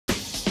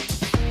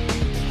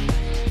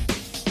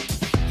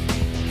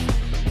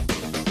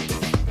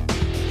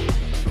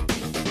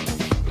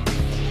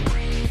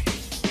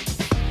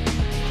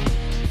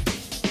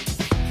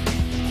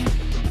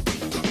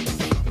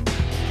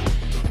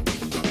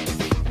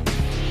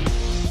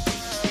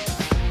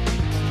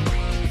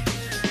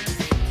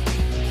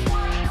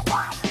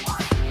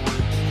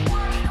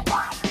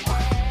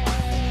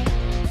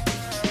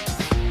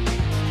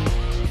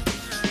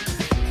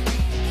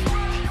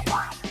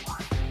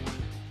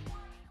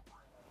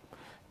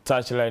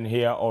Touchline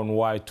here on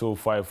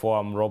Y254.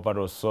 I'm Robert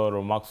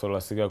Osoro. Maxwell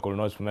Asiga could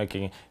not make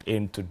it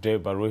in today,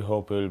 but we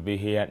hope he will be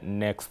here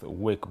next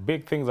week.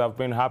 Big things have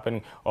been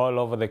happening all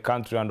over the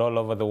country and all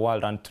over the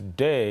world, and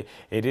today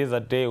it is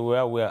a day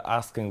where we are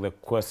asking the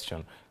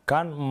question,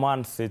 can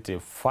Man City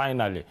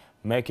finally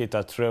make it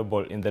a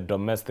treble in the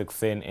domestic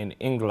scene in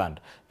England,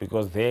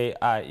 because they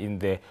are in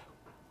the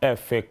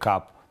FA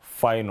Cup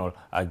final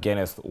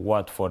against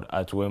Watford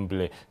at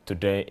Wembley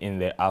today in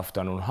the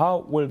afternoon?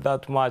 How will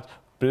that match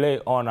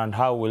play on and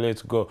how will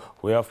it go?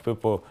 We have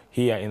people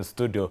here in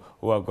studio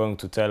who are going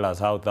to tell us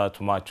how that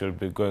match will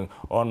be going.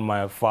 On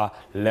my far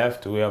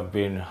left, we have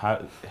been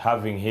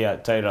having here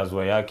Tyrus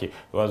Wayaki,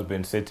 who has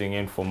been sitting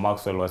in for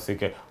Maxwell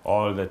Wasike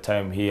all the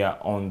time here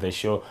on the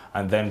show.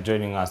 And then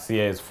joining us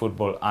here is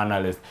football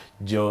analyst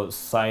Joe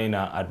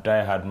Saina, a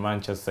diehard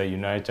Manchester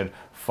United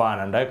fan.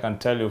 And I can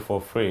tell you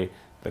for free,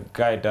 the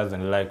guy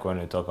doesn't like when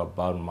we talk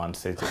about Man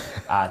City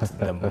at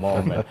the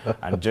moment.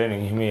 And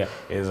joining him here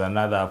is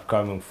another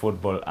upcoming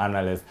football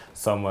analyst,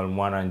 Samuel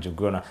Mwana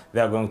Njuguna. They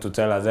are going to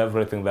tell us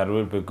everything that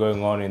will be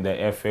going on in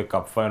the FA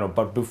Cup final.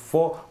 But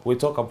before we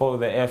talk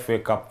about the FA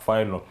Cup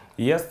final,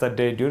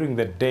 yesterday during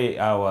the day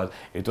hours,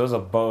 it was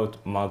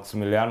about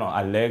Massimiliano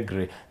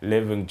Allegri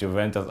leaving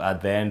Juventus at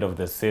the end of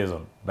the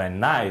season. By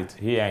night,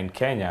 here in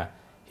Kenya,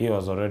 he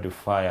was already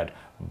fired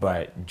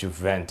by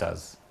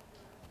Juventus.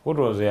 What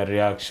was your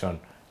reaction,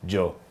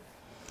 Joe?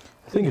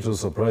 I think it was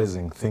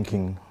surprising,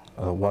 thinking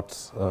what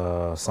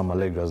Sam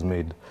Allegri has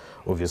made,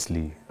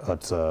 obviously,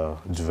 at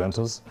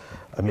Juventus.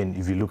 I mean,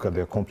 if you look at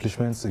the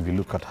accomplishments, if you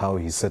look at how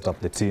he set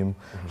up the team,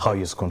 how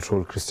he has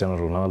controlled Cristiano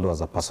Ronaldo as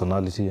a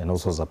personality and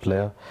also as a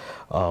player,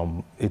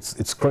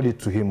 it's credit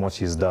to him what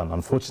he's done.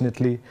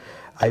 Unfortunately,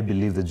 I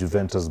believe the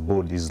Juventus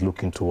board is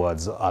looking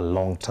towards a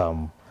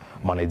long-term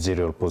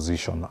managerial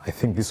position. I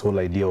think this whole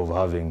idea of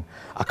having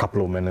a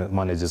couple of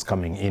managers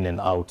coming in and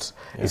out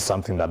is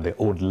something that the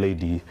old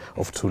lady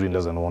of Turin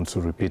doesn't want to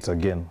repeat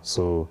again.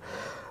 So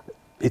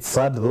it's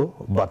sad though,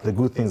 but the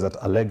good thing is that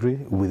Allegri,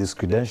 with his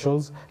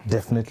credentials,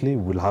 definitely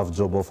will have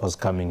job offers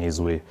coming his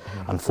way.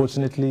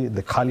 Unfortunately,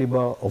 the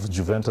caliber of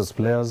Juventus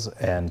players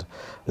and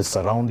the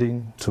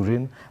surrounding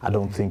Turin, I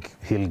don't think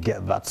he'll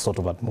get that sort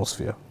of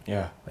atmosphere.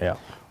 Yeah.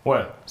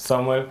 Well,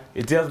 Samuel,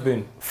 it has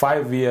been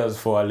 5 years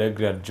for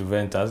Allegri at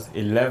Juventus,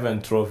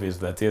 11 trophies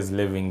that he is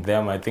leaving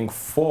them. I think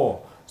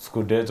 4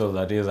 Scudettos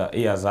that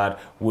he has had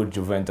with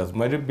Juventus.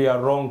 Might it be a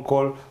wrong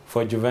call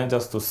for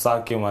Juventus to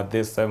sack him at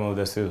this time of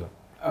the season?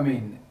 I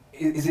mean,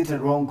 is it a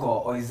wrong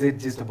call or is it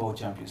just about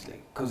Champions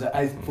League? Because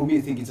for me,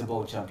 I think it's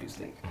about Champions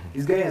League.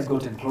 This guy has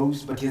gotten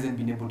close, but he hasn't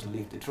been able to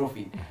lift the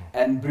trophy.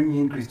 And bringing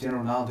in Cristiano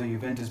Ronaldo,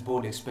 Juventus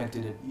board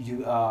expected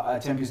a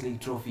Champions League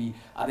trophy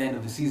at the end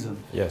of the season.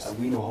 Yes.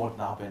 We know what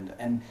happened.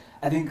 And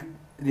I think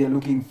they are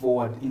looking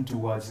forward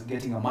towards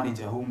getting a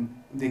manager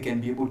whom they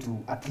can be able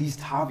to at least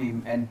have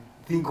him and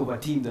think of a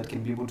team that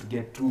can be able to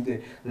get to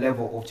the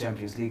level of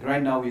Champions League.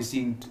 Right now we're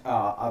seeing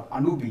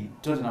Anubi,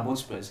 Tottenham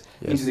Hotspur,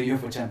 into the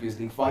UEFA Champions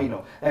League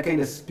final. That kind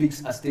of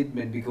speaks a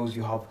statement, because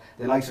you have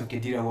the likes of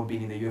Khedira who have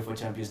been in the UEFA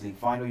Champions League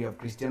final. You have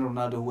Cristiano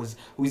Ronaldo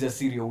who is a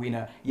serial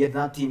winner, yet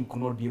that team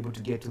could not be able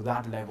to get to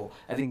that level.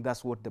 I think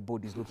that's what the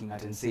board is looking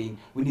at and saying,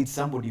 we need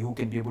somebody who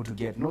can be able to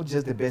get not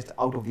just the best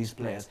out of these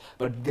players,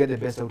 but get the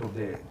best out of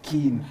the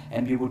team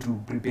and be able to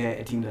prepare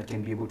a team that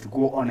can be able to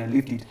go on and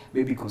lift it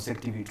maybe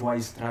consecutively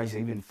twice, thrice,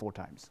 even 4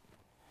 times.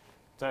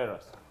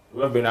 Tyrus,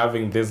 we have been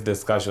having this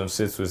discussion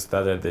since we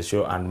started the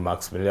show, and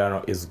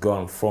Massimiliano is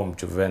gone from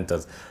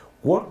Juventus.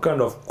 What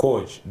kind of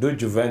coach do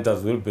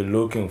Juventus will be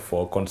looking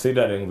for,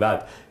 considering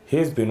that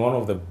he's been one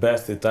of the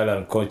best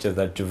Italian coaches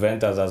that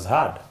Juventus has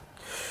had?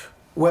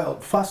 Well,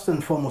 first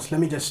and foremost,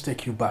 let me just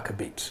take you back a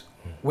bit.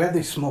 Where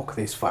there's smoke,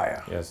 there's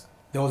fire. Yes.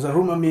 There was a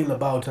rumor mill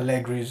about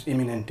Allegri's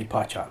imminent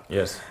departure.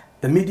 Yes.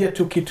 The media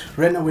took it,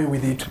 ran away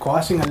with it,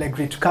 coercing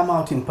Allegri to come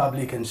out in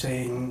public and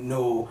saying,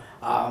 no,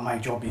 my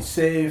job is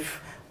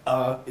safe.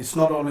 It's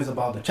not always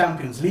about the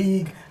Champions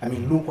League. I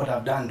mean, look what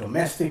I've done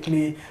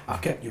domestically.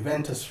 I've kept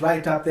Juventus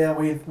right up there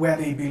with where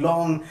they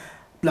belong,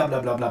 blah,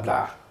 blah, blah, blah,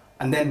 blah.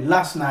 And then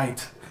last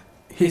night,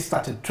 he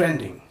started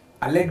trending.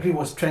 Allegri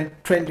was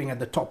trending at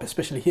the top,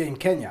 especially here in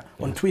Kenya,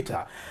 on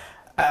Twitter.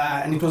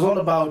 And it was all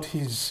about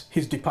his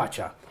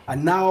departure.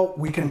 And now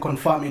we can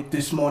confirm it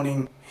this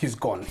morning, he's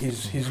gone.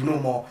 He's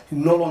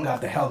no longer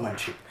at the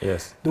helmmanship.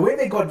 Yes. The way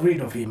they got rid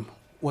of him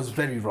was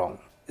very wrong.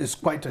 It's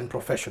quite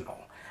unprofessional.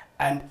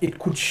 And it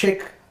could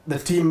shake the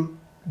team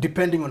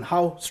depending on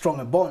how strong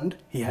a bond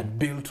he had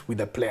built with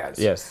the players.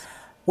 Yes.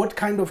 What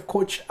kind of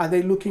coach are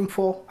they looking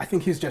for? I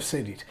think he's just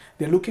said it.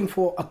 They're looking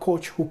for a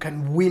coach who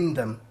can win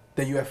them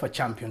the UEFA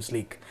Champions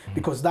League,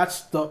 because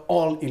that's the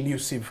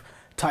all-elusive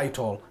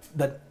title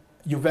that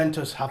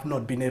Juventus have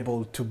not been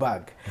able to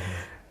bag.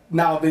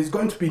 Now, there's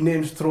going to be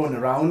names thrown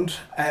around,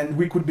 and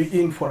we could be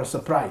in for a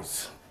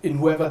surprise in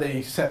whoever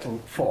they settle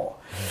for.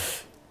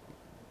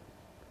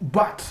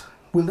 But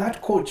will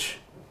that coach,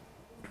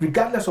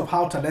 regardless of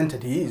how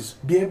talented he is,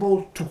 be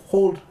able to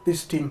hold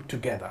this team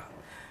together?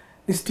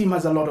 This team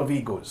has a lot of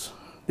egos.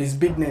 There's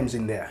big names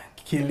in there.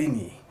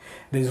 Chiellini,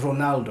 there's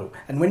Ronaldo.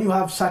 And when you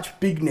have such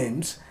big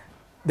names,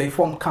 they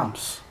form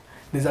camps.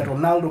 There's a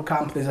Ronaldo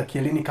camp, there's a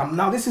Chiellini camp.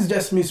 Now, this is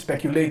just me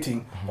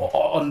speculating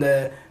on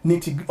the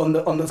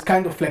on those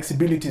kind of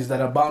flexibilities that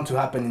are bound to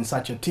happen in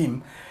such a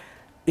team.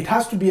 It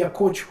has to be a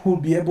coach who will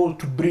be able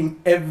to bring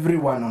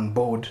everyone on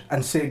board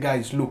and say,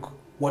 guys, look,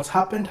 what's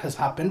happened has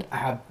happened. I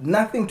have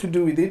nothing to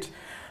do with it,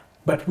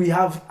 but we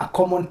have a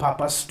common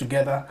purpose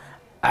together.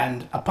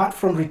 And apart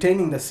from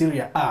retaining the Serie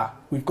A,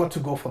 we've got to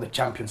go for the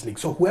Champions League.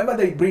 So whoever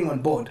they bring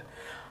on board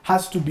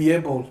has to be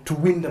able to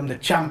win them the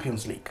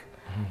Champions League.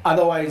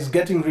 Otherwise,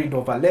 getting rid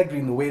of Allegri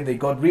in the way they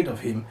got rid of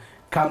him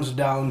comes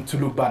down to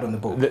look bad on the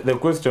board. The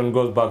question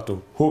goes back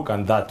to, who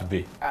can that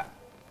be?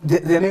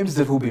 The names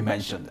that will be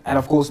mentioned, and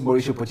of course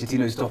Mauricio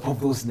Pochettino is top of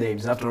those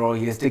names. After all,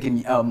 he has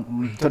taken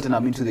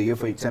Tottenham into the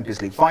UEFA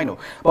Champions League final.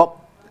 But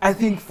I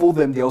think for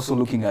them, they're also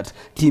looking at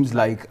teams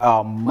like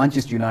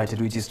Manchester United,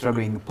 which is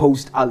struggling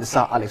post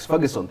Sir Alex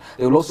Ferguson.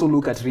 They will also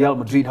look at Real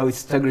Madrid, how it's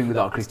struggling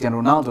without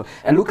Cristiano Ronaldo,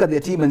 and look at their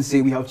team and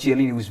say, we have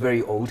Chiellini, who's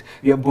very old,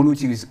 we have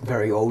Bonucci, who's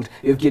very old,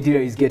 we have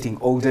Khedira, who's getting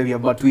older, we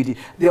have Matuidi.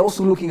 They're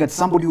also looking at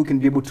somebody who can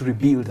be able to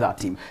rebuild that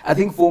team. I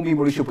think for me,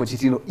 Mauricio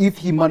Pochettino, if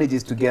he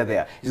manages to get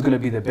there, he's going to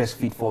be the best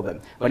fit for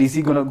them. But is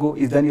he going to go?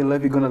 Is Daniel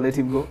Levy going to let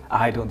him go?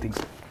 I don't think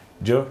so.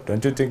 Joe,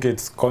 don't you think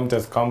it's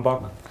Conte's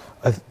comeback?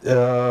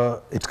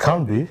 It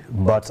can be,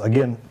 but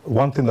again,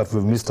 one thing that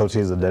we've missed out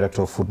here is the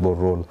director of football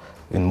role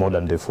in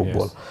modern day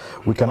football.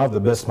 Yes. We can have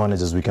the best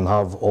managers, we can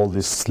have all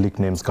these slick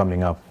names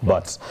coming up,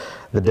 but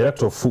the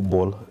director of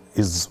football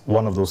is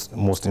one of those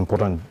most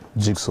important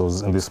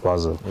jigsaws in this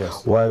puzzle.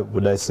 Yes. Why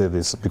would I say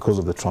this? Because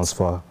of the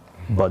transfer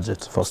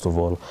budget, first of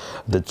all,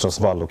 the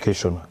transfer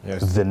allocation,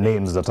 yes, the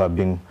names that are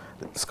being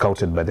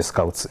scouted by the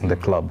scouts in the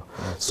club.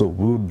 Yes. So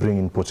we would bring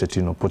in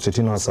Pochettino.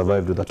 Pochettino has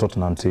survived with the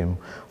Tottenham team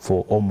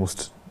for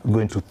almost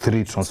going to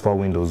 3 transfer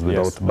windows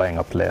without yes, buying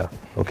a player.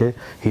 Okay,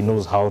 he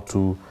knows how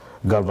to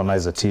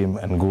galvanize a team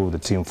and go the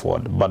team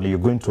forward. But you're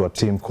going to a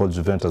team called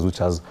Juventus, which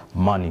has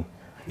money,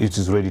 which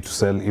is ready to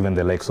sell even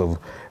the likes of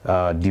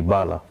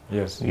Dybala.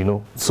 Yes, you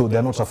know, so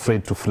they're not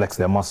afraid to flex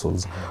their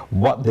muscles.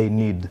 What they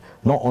need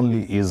not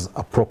only is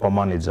a proper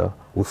manager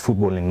with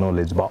footballing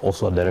knowledge, but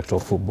also a director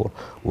of football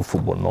with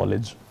football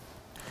knowledge.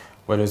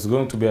 Well, it's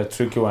going to be a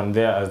tricky one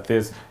there, as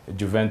this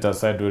Juventus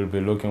side will be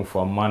looking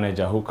for a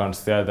manager who can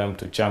steer them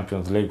to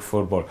Champions League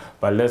football.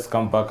 But let's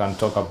come back and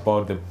talk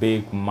about the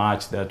big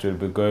match that will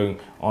be going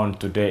on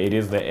today. It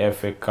is the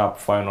FA Cup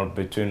final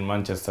between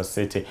Manchester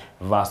City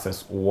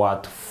versus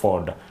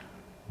Watford.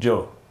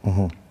 Joe,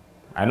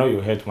 I know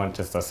you hate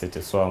Manchester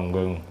City, so I'm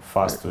going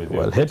fast with you.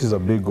 Well, hate is a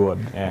big word.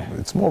 Yeah.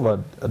 It's more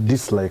of a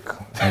dislike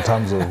in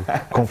terms of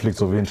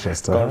conflict of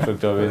interest.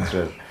 Conflict of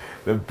interest.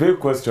 The big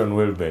question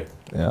will be,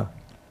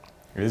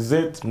 is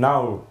it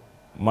now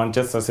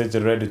Manchester City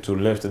ready to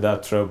lift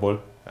that treble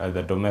at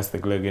the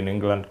domestic league in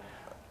England?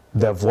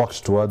 They've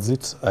worked towards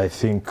it. I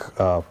think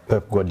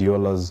Pep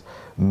Guardiola's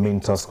main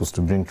task was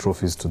to bring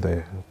trophies to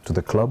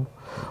the club.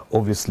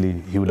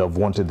 Obviously, he would have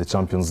wanted the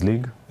Champions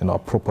League, you know, a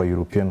proper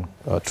European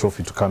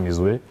trophy to come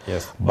his way.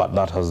 Yes. But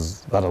that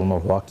has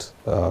not worked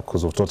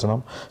because of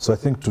Tottenham. So I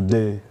think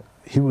today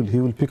he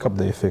will pick up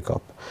the FA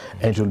Cup,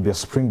 and it will be a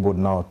springboard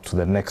now to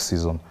the next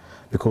season,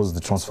 because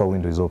the transfer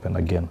window is open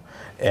again.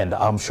 And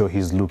I'm sure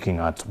he's looking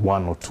at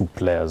 1 or 2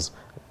 players.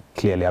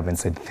 Clearly, I haven't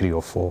said 3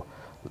 or 4,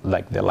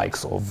 like the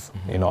likes of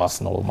you know,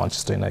 Arsenal or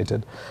Manchester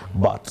United.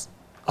 But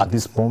at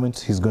this moment,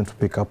 he's going to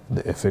pick up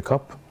the FA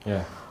Cup.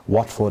 Yeah.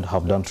 Watford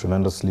have done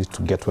tremendously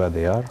to get where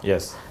they are.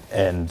 Yes.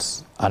 And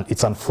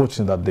it's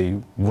unfortunate that they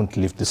won't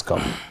lift this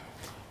cup.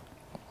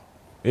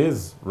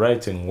 He's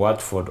writing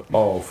Watford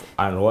off,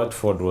 and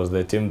Watford was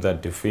the team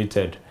that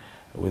defeated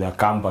with a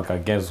comeback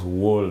against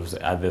Wolves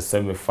at the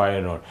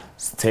semi-final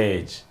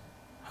stage.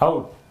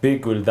 How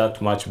big will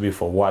that match be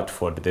for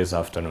Watford this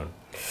afternoon?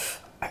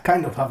 I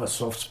kind of have a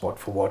soft spot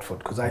for Watford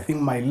because I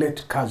think my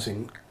late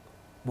cousin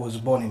was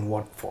born in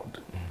Watford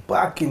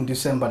back in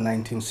December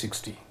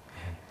 1960.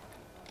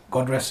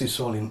 God rest his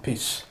soul in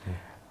peace.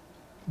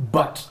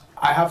 But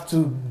I have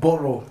to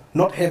borrow,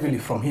 not heavily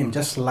from him,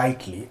 just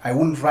lightly. I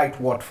wouldn't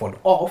write Watford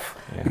off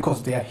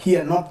because they are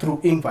here not through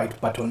invite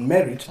but on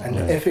merit, and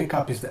the FA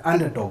Cup is the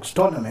underdogs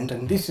tournament,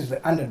 and this is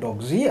the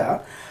underdogs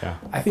year.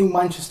 I think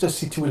Manchester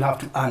City will have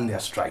to earn their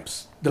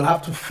stripes. They'll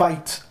have to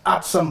fight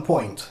at some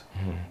point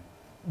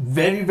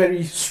very,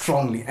 very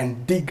strongly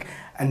and dig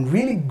and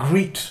really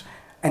grit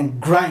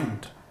and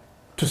grind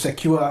to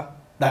secure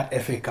that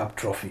FA Cup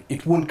trophy.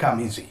 It won't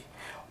come easy.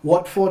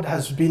 Watford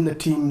has been the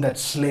team that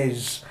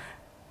slays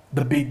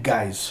the big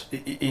guys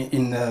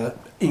in the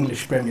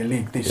English Premier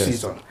League this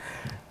season.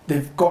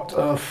 They've got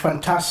a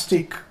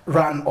fantastic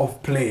run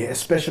of play,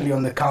 especially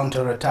on the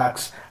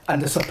counter-attacks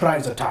and the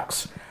surprise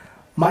attacks.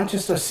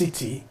 Manchester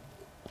City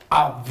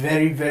are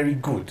very, very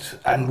good,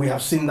 and we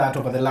have seen that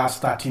over the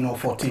last 13 or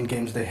 14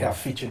 games they have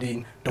featured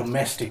in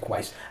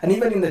domestic-wise. And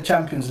even in the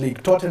Champions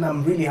League,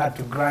 Tottenham really had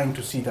to grind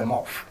to see them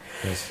off.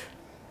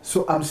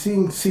 So I'm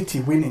seeing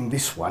City winning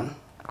this one,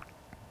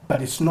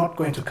 but it's not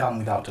going to come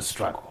without a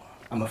struggle,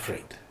 I'm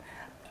afraid.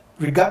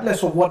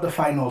 regardless of what the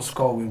final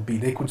score will be,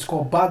 they could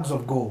score bags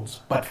of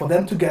goals. But for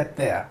them to get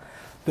there,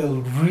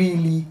 they'll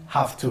really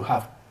have to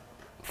have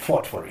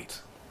fought for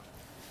it.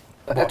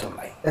 Bottom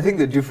line. I think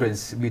the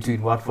difference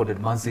between Watford and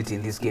Man City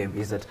in this game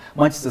is that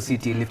Manchester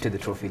City lifted the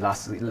trophy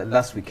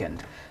last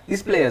weekend.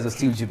 These players are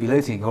still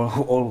jubilating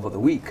all over the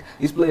week.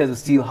 These players are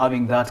still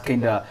having that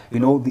kind of, you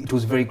know, it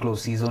was a very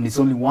close season. It's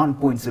only 1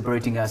 point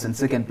separating us and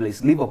second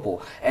place,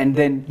 Liverpool. And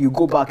then you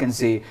go back and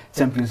say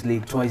Champions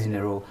League twice in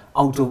a row,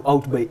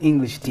 out by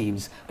English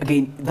teams.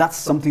 Again, that's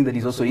something that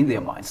is also in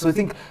their minds. So I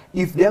think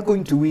if they're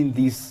going to win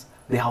this,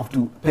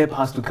 Pep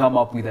has to come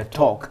up with a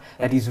talk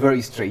that is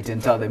very straight and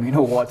tell them, you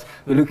know what,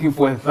 we're looking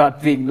for that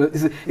thing.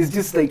 It's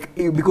just like,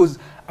 because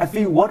I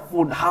feel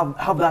Watford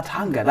have that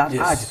hunger, that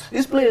urge.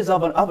 These players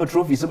have a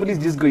trophy. Somebody's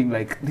just going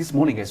like, this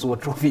morning I saw a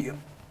trophy,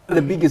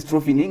 the biggest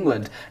trophy in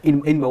England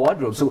in my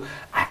wardrobe. So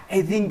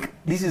I think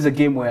this is a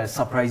game where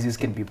surprises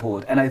can be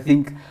pulled. And I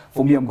think,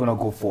 for me, I'm going to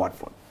go for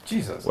Watford.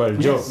 Jesus. Well,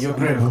 Joe, you're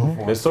great.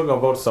 Let's talk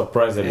about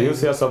surprise. Do you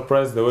see a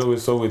surprise the way we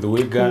saw with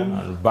Wigan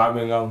and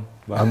Birmingham?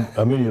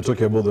 I mean, you're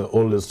talking about the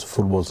oldest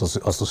football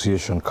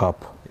association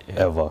cup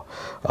ever.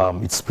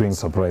 It springs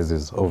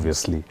surprises,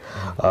 obviously.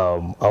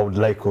 I would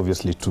like,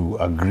 obviously, to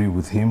agree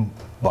with him,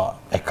 but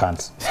I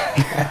can't.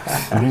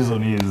 The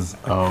reason is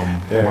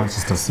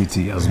Manchester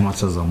City, as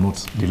much as I'm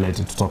not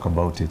delighted to talk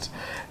about it,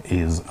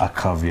 is a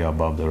caveat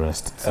above the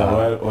rest. It's a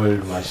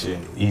well-oiled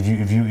machine.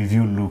 If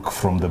you look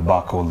from the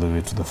back all the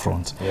way to the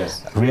front,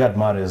 Riyad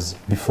Mahrez,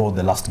 before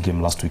the last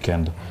game last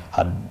weekend,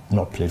 had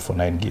not played for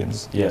 9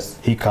 games.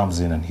 He comes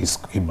in and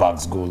he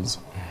bags goals.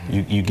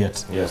 You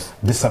get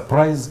the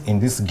surprise in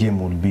this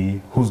game would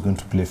be who's going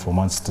to play for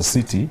Manchester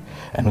City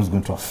and who's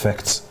going to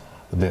affect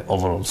the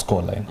overall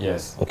scoreline.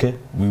 Okay,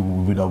 we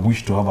would have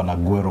wished to have an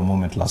Aguero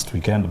moment last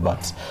weekend,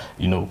 but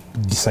you know,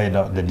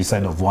 the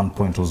decider of 1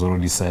 point was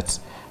already set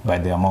by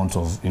the amount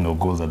of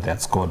goals that they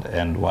had scored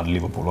and what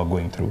Liverpool were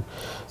going through.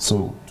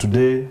 So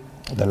today,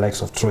 the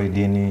likes of Troy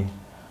Deeney,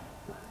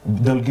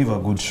 they'll give a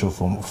good show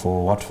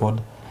for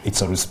Watford.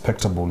 It's a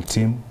respectable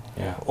team.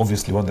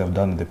 Obviously, what they've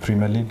done in the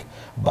Premier League,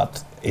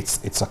 but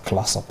it's a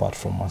class apart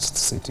from Manchester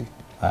City.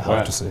 I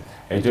have to say.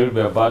 It will be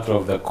a battle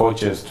of the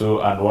coaches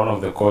too, and one of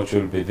the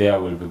coaches will be there,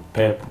 will be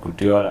Pep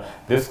Guardiola.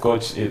 This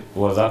coach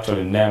was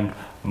actually named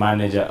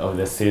manager of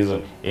the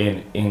season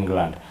in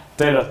England.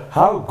 Tell us,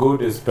 how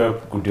good is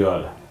Pep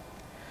Guardiola?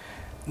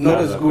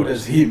 Not as good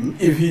as him,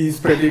 if his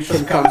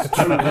prediction comes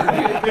true.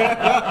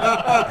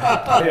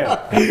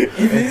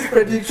 If his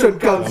prediction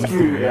comes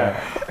true,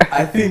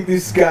 I think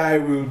this guy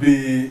will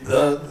be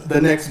the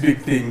next big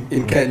thing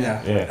in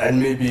Kenya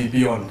and maybe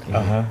beyond.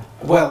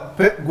 Well,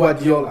 Pep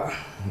Guardiola,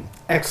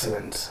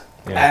 excellent.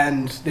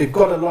 And they've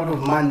got a lot of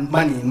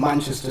money in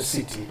Manchester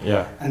City.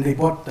 And they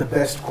bought the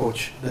best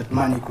coach that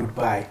money could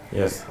buy.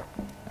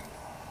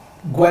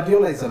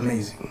 Guardiola is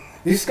amazing.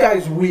 These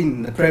guys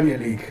win the Premier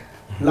League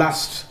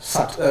last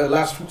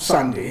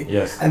Sunday,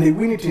 and they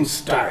win it in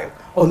style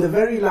on the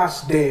very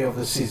last day of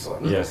the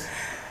season.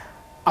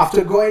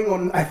 After going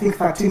on, I think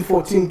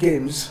 13-14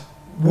 games,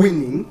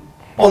 winning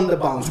on the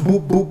bounce,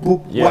 boop, boop,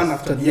 boop, one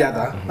after the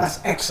other. That's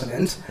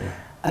excellent.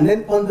 And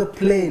then on the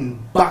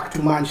plane back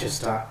to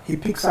Manchester, he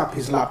picks up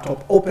his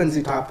laptop, opens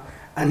it up,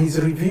 and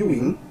he's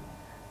reviewing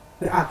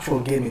the actual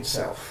game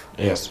itself.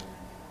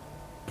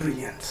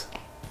 Brilliant.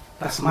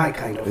 That's my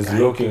kind of guy. He's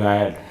looking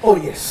ahead. Oh,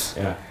 yes.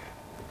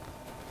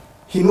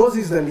 He knows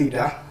he's the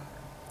leader.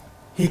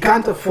 He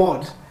can't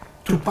afford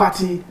to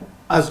party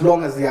as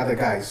long as the other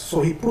guys.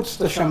 So he puts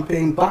the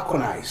champagne back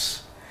on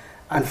ice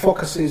and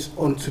focuses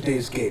on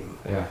today's game.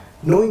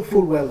 Knowing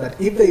full well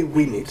that if they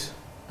win it,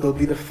 they'll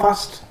be the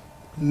first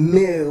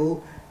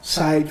male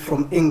side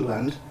from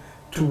England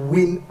to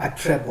win a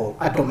treble,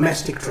 a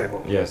domestic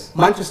treble.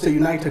 Manchester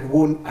United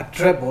won a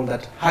treble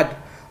that had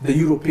the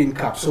European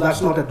Cup. So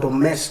that's not a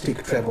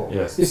domestic treble.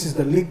 This is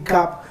the League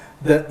Cup,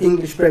 the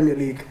English Premier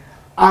League,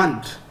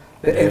 and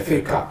the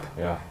FA Cup.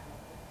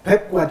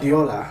 Pep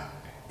Guardiola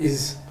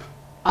is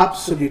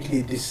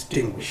absolutely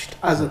distinguished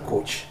as a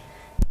coach.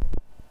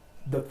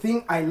 The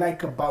thing I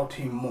like about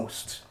him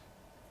most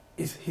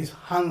is his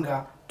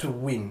hunger to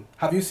win.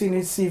 Have you seen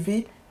his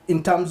CV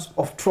in terms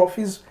of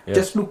trophies?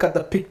 Just look at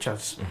the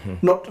pictures.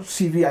 Not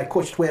CV I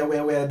coached where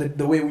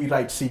the way we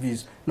write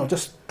CVs. No,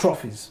 just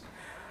trophies.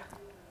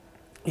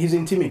 He's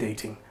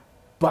intimidating.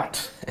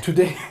 But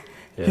today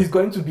he's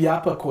going to be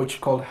up a coach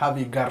called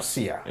Javi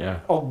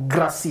Garcia or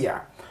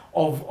Gracia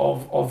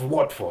of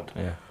Watford,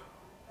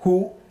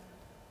 who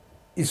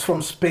is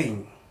from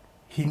Spain.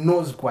 He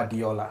knows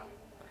Guardiola.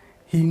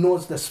 He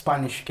knows the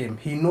Spanish game.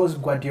 He knows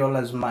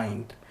Guardiola's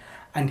mind.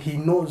 And he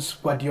knows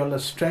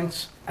Guardiola's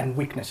strengths and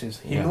weaknesses.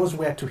 He knows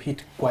where to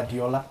hit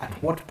Guardiola,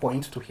 at what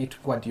point to hit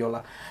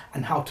Guardiola,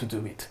 and how to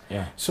do it.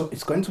 So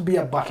it's going to be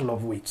a battle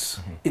of wits.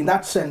 In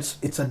that sense,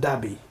 it's a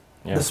derby,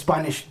 the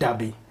Spanish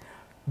derby.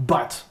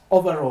 But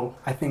overall,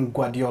 I think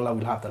Guardiola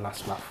will have the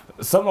last laugh.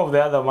 Some of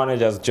the other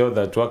managers, Joe,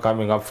 that were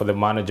coming up for the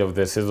manager of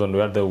the season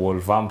were the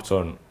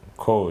Wolverhampton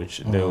coach,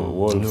 the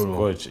Wolves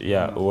coach,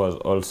 was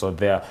also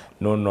there.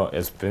 Nuno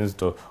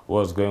Espinito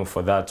was going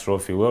for that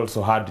trophy. We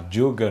also had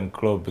Jurgen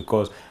Klopp,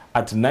 because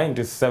at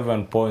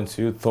 97 points,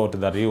 you thought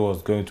that he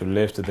was going to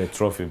lift the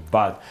trophy,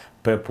 but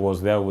Pep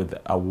was there with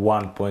a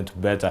 1 point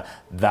better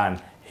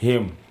than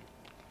him.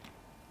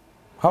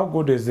 How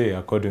good is he,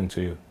 according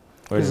to you,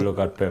 when you look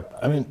at Pep?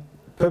 I mean,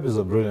 Pep is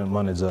a brilliant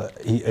manager.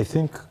 I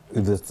think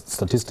if the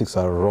statistics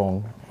are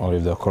wrong, or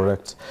if they're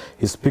correct,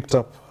 he's picked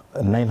up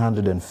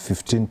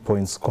 915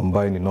 points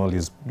combined in all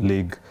his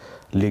league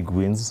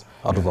wins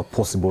out of a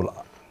possible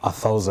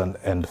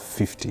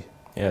 1,050.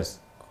 Yes.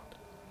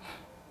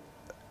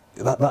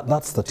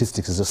 That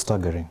statistics is just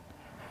staggering.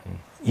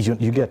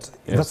 You get,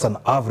 that's an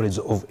average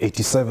of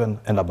 87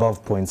 and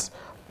above points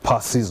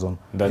per season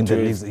that in the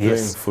leagues.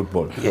 Yes,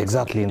 football.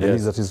 Exactly, in the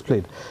leagues that he's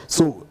played.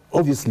 So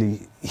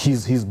obviously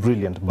he's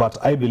brilliant,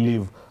 but I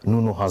believe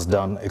Nuno has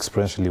done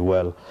experientially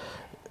well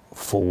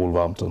for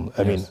Wolverhampton.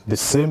 I mean, the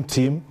same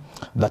team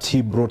that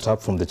he brought up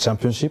from the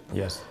Championship,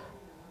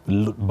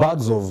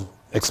 bags of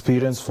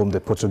experience from the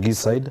Portuguese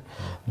side,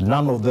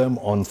 none of them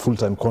on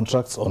full-time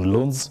contracts, on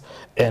loans,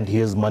 and he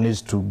has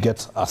managed to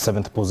get a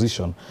 7th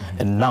position.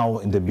 And now,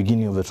 in the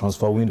beginning of the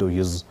transfer window,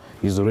 he's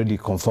already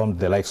confirmed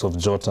the likes of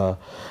Jota,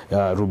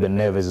 Ruben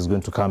Neves is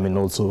going to come in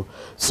also.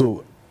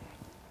 So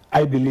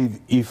I believe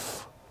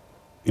if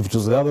it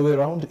was the other way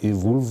around, if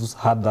Wolves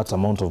had that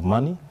amount of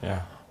money,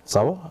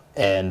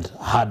 and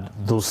had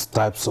those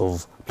types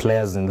of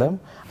players in them,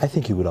 I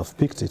think he would have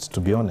picked it,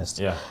 to be honest.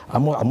 Yeah.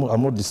 I'm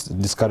not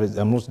discouraged.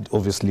 I'm not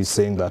obviously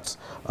saying that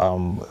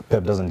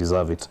Pep doesn't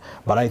deserve it,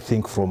 but I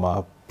think from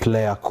a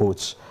player,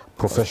 coach,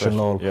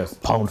 professional,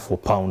 pound for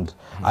pound,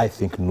 I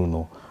think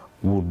Nuno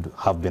would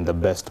have been the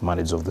best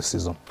manager of the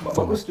season. But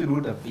Augustin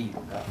would have been.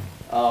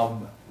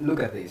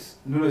 Look at this.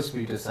 Nuno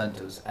Espirito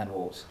Santos and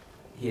Wolves.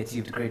 He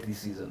achieved great this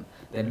season.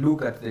 Then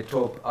look at the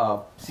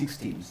top 6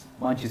 teams: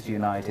 Manchester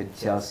United,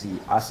 Chelsea,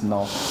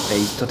 Arsenal, there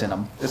is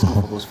Tottenham. Let's go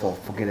for those 4.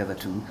 Forget the other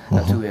 2.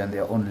 The 2 were in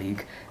their own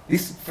league.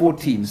 These 4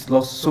 teams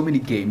lost so many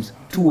games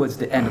towards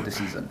the end of the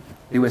season.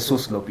 They were so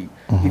sloppy.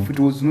 If it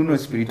was Nuno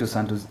Espirito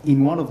Santos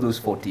in one of those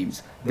 4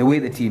 teams, the way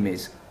the team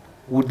is,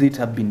 would it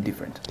have been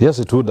different? Yes,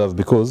 it would have,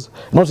 because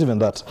not even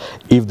that.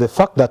 If the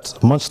fact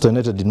that Manchester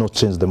United did not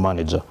change the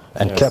manager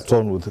and kept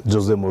on with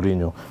Jose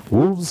Mourinho,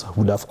 Wolves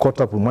would have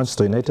caught up with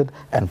Manchester United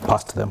and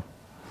passed them.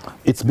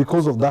 It's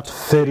because of that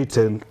fairy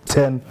tale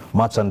 10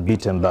 match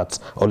unbeaten that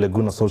Ole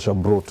Gunnar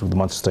Solskjaer brought to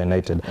Manchester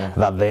United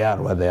that they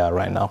are where they are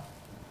right now.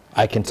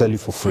 I can tell you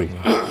for free.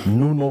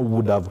 Nuno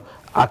would have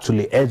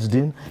actually edged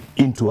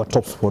into a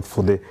top spot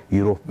for the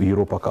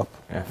Europa Cup.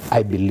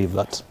 I believe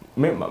that.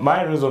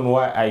 My reason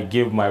why I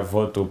give my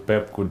vote to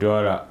Pep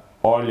Guardiola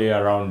all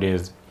year round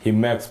is he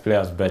makes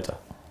players better.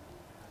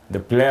 The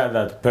player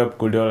that Pep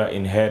Guardiola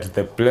inherits,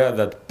 the player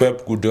that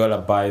Pep Guardiola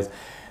buys,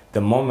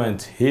 the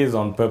moment he's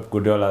on Pep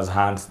Guardiola's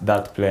hands,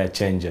 that player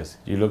changes.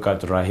 You look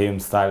at Raheem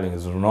Sterling,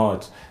 is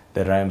not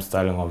the Raheem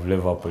Sterling of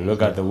Liverpool.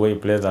 Look at the way he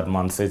plays at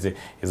Man City,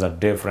 is a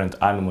different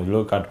animal.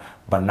 Look at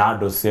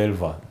Bernardo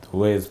Silva, the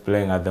way he's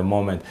playing at the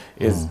moment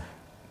is.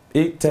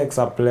 It takes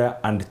a player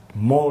and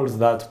molds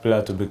that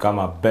player to become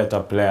a better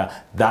player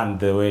than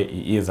the way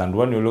he is. And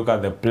when you look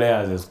at the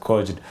players he's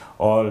coached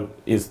all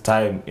his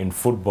time in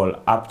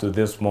football up to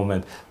this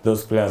moment,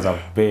 those players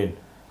have been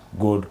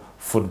good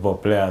football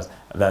players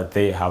that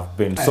they have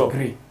been. I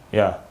agree.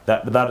 Yeah,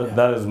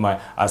 that is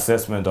my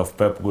assessment of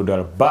Pep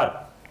Guardiola.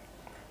 But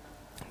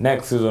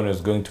next season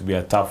is going to be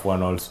a tough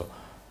one also,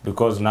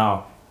 because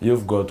now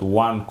you've got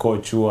one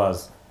coach who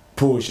has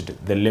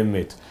pushed the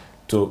limit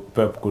to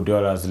Pep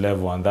Guardiola's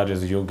level, and that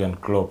is Jurgen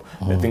Klopp.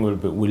 The thing will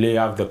be, will he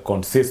have the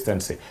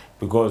consistency?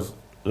 Because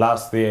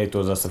last year it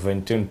was a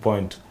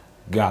 17-point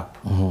gap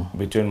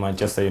between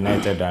Manchester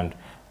United and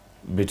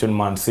between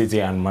Man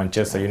City and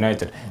Manchester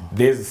United.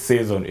 This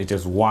season it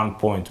is 1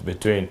 point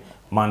between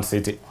Man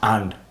City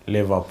and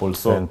Liverpool.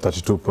 So and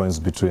 32 points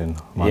between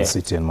Man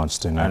City and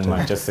Manchester United. And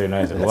Manchester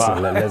United.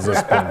 Let's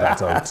just point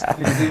that out.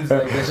 It seems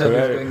like the shot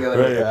is going the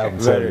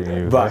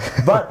other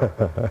way.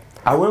 But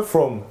away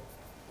from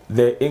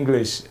the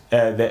English,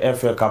 the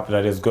FA Cup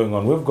that is going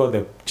on, we've got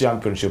the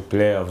Championship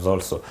playoffs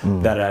also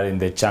that are in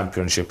the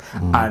Championship.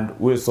 And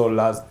we saw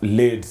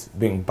Leeds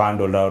being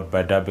bundled out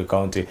by Derby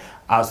County,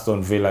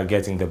 Aston Villa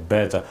getting the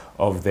better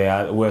of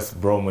the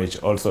West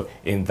Bromwich also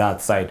in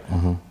that side.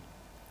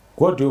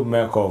 What do you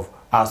make of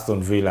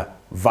Aston Villa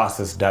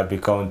versus Derby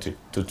County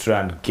to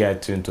try and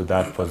get into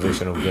that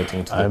position of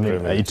getting into the Premier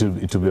League?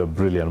 It will be a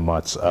brilliant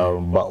match.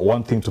 But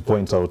one thing to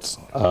point out,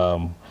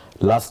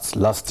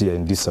 last year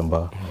in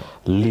December,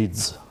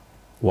 Leeds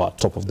were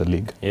top of the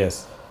league.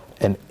 Yes.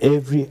 And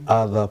every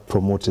other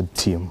promoted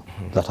team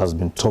that has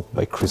been topped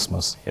by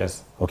Christmas,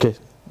 yes, okay,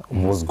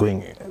 was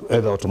going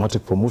either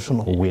automatic promotion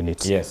or win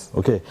it. Yes.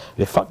 Okay.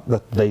 The fact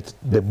that they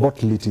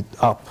both lit it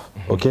up,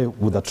 okay,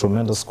 with a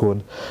tremendous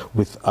squad,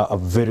 with a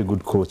very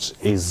good coach,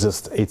 is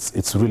just,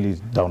 it's really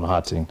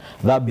downhearting.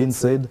 That being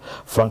said,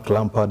 Frank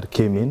Lampard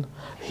came in.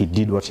 He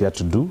did what he had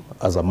to do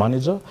as a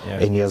manager,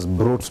 and he has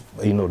brought,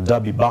 you know,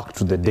 Derby back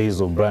to the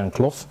days of Brian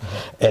Clough,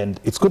 and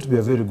it's going to be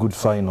a very good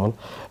final.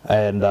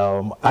 And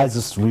I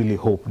just really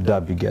hope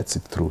Derby gets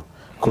it through,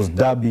 because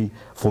Derby,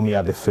 for me,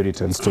 are the fairy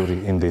tale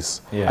story in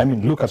this. I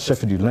mean, look at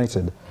Sheffield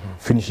United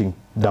finishing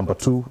number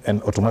 2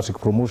 and automatic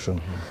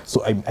promotion.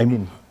 So I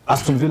mean,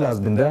 Aston Villa has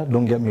been there,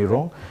 don't get me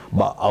wrong,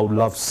 but I would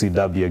love to see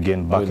Derby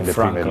again back in the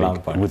Premier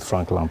League with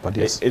Frank Lampard.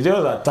 Yes, it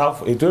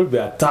will be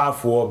a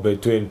tough war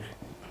between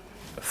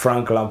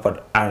Frank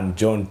Lampard and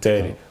John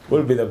Terry. Who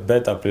will be the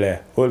better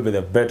player? Who will be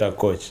the better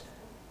coach?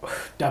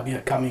 Derby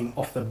are coming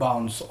off the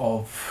bounds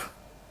of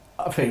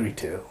a fairy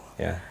tale.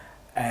 Yeah.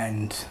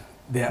 And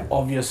they're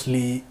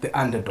obviously the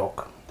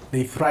underdog.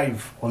 They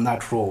thrive on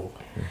that role.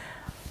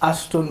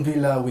 Aston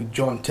Villa with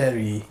John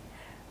Terry,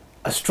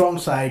 a strong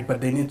side, but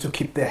they need to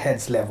keep their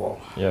heads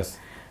level. Yes.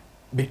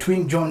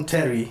 Between John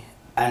Terry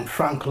and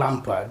Frank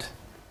Lampard,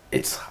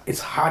 it's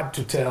hard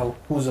to tell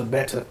who's a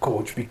better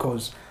coach,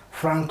 because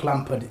Frank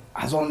Lampard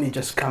has only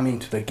just come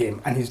into the game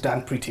and he's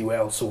done pretty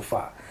well so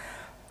far.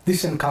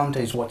 This encounter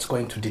is what's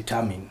going to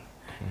determine,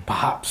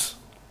 perhaps,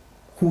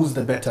 who's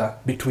the better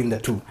between the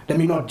two. Let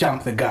me not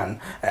jump the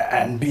gun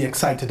and be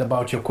excited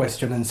about your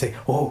question and say,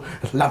 oh,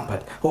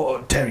 Lampard,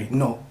 oh, Terry.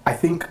 No, I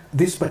think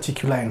this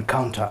particular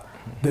encounter,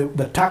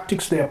 the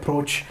tactics they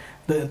approach,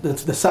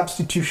 the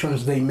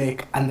substitutions they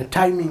make, and the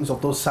timings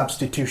of those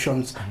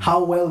substitutions,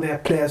 how well their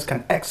players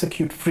can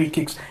execute free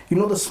kicks, you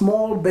know, the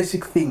small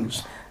basic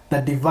things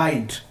that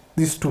divide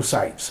these two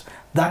sides,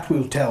 that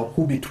will tell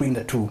who between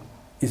the two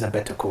is a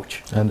better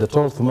coach. And the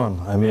 12th man,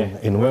 I mean,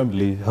 in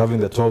Wembley, having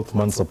the 12th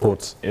man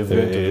support,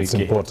 it's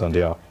important,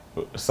 yeah.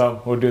 Sam,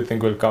 who do you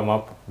think will come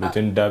up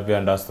between Derby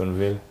and Aston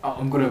Villa?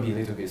 I'm going to be a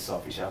little bit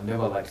selfish. I've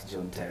never liked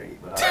John Terry,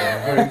 but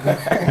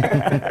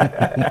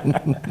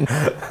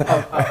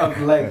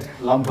I've liked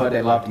Lampard.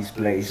 I loved his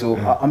play. So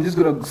I'm just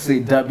going to say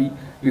Derby,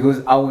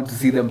 because I want to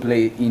see them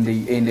play in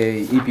the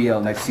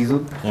EPL next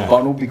season.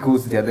 But not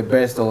because they're the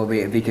best or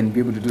they can be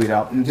able to do it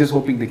out. I'm just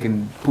hoping they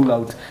can pull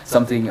out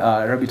something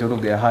rabbit out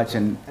of their hatch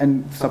and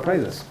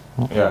surprise us.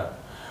 Yeah.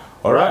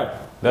 All right.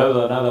 There's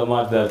another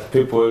match that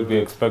people will be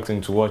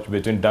expecting to watch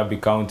between Derby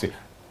County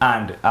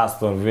and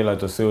Aston Villa,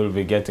 to see who will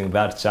be getting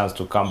that chance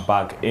to come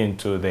back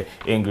into the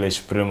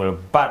English Premier League.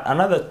 But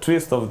another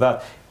twist of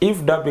that,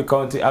 if Derby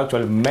County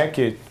actually make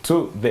it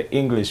to the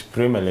English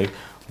Premier League,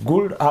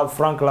 could have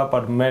Frank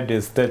Lampard made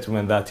a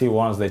statement that he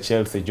wants the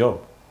Chelsea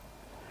job?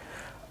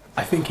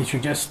 I think he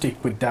should just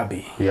stick with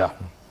Derby. Yeah.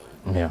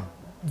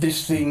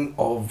 This thing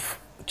of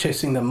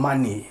chasing the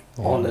money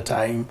all the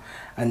time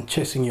and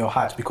chasing your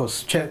heart,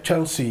 because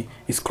Chelsea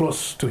is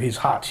close to his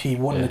heart. He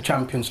won the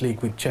Champions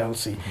League with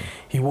Chelsea.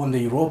 He won the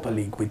Europa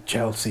League with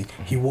Chelsea.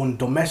 He won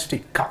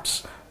domestic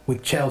cups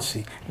with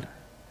Chelsea.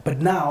 But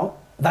now,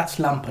 that's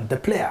Lampard, the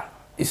player.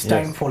 It's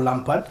time for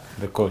Lampard,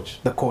 the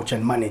coach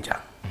and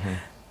manager.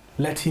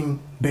 Let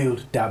him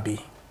build Derby.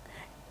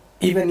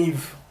 Even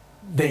if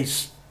they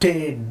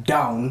stay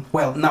down,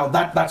 well, now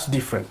that's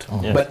different.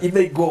 But if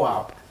they go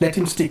up, let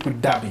him stick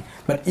with Derby.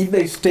 But if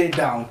they stay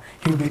down,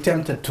 he'll be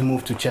tempted to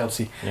move to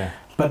Chelsea.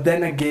 But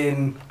then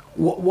again,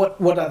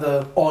 what are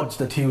the odds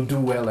that he'll do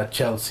well at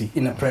Chelsea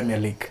in a Premier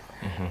League?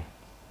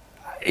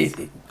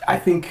 I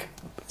think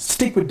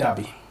stick with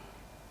Derby.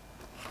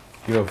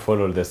 You have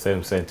followed the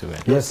same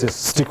sentiment. Yes,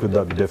 stick with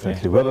Derby,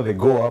 definitely. Whether they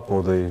go up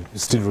or they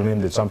still remain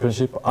in the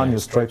Championship, earn your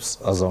stripes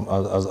as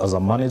a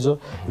manager.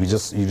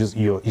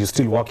 You're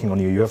still working on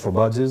your UEFA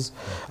badges.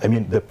 I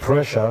mean, the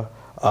pressure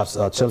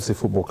at Chelsea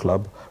Football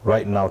Club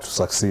right now to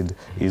succeed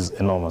is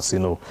enormous. You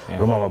know,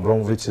 Roman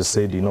Abramovich has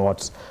said, you know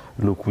what,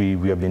 look, we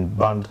have been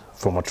banned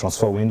from a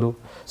transfer window,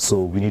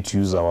 so we need to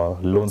use our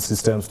loan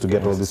systems to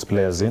get all these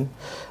players in.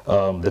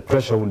 The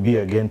pressure will be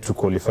again to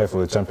qualify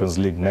for the Champions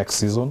League next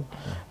season.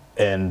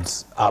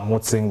 And I'm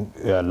not saying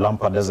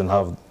Lampard doesn't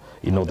have,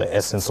 you know, the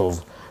essence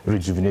of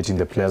rejuvenating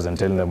the players and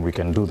telling them we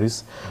can do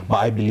this. But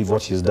I believe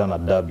what he's done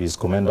at Derby is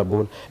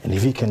commendable. And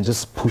if he can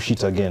just push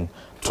it again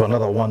to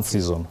another one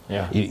season,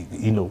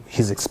 you know,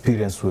 his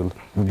experience will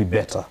be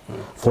better.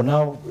 For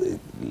now,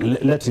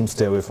 let him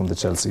stay away from the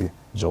Chelsea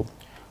job.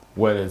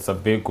 Well, it's a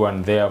big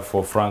one there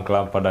for Frank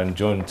Lampard and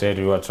John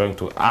Terry, who are trying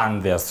to earn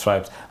their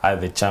stripes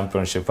at the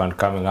Championship and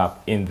coming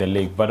up in the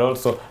league. But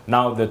also,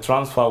 now the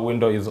transfer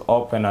window is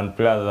open and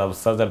players have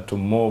started to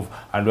move,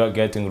 and we're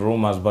getting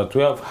rumors. But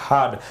we have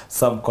had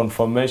some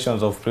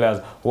confirmations of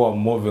players who are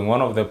moving.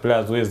 One of the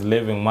players who is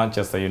leaving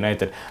Manchester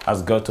United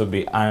has got to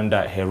be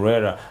Ander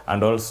Herrera,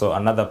 and also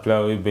another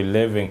player will be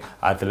leaving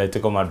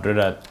Atletico Madrid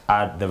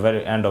at the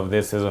very end of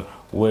this season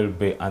will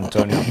be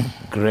Antonio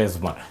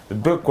Griezmann. The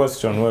big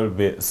question will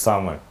be,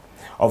 Samuel,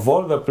 of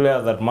all the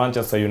players that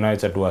Manchester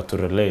United were to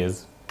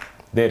release,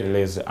 they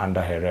released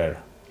Ander Herrera.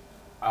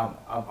 I'm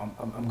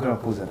going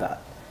to pose at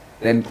that.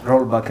 Then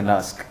roll back and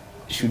ask,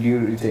 should you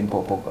retain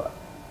Paul Pogba?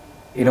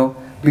 You know,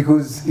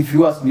 because if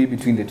you ask me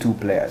between the two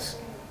players,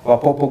 well,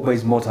 Paul Pogba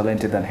is more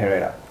talented than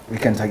Herrera. We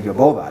can't argue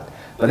about that.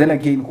 But then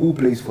again, who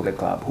plays for the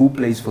club? Who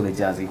plays for the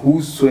jersey?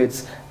 Who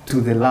sweats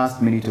to the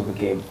last minute of the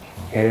game?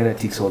 Herrera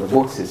ticks all the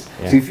boxes.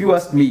 Yeah. So if you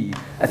ask me,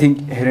 I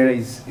think Herrera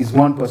is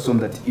one person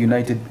that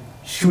United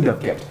should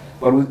have kept.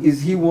 But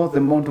is he worth the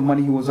amount of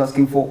money he was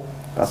asking for?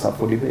 That's up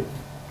for debate.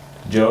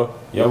 Joe,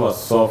 you have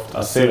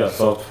a serious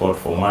soft spot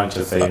for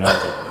Manchester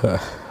United.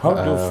 How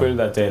do you feel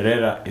that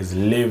Herrera is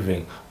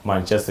leaving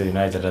Manchester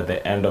United at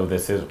the end of the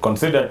season?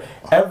 Consider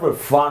every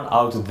fan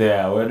out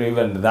there, or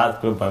even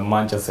that group by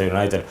Manchester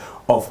United,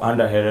 of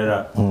under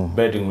Herrera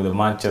betting with the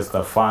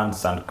Manchester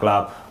fans and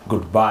club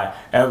goodbye.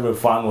 Every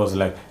fan was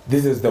like,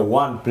 this is the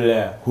one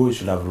player who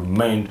should have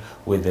remained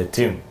with the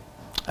team.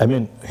 I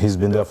mean, he's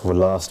been there for the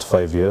last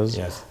 5 years.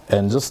 Yes.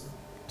 And just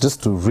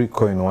to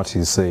recoin what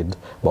he said,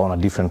 but on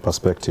a different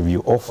perspective,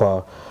 you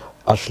offer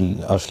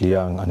Ashley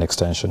Young an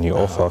extension, you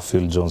offer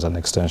Phil Jones an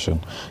extension,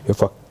 you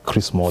offer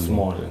Chris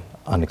Smalling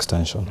an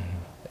extension,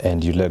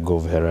 and you let go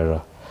of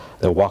Herrera,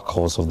 the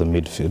workhorse of the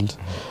midfield.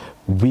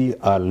 We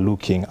are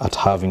looking at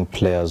having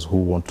players who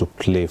want to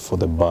play for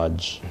the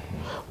badge.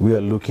 We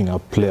are looking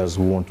at players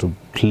who want to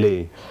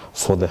play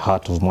for the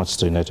heart of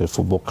Manchester United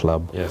Football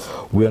Club. Yes.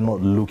 We are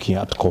not looking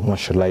at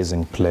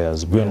commercializing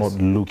players. We are not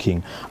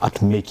looking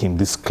at making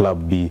this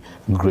club be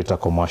greater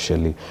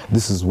commercially.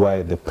 This is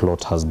why the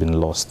plot has been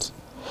lost.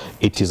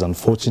 It is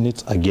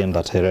unfortunate, again,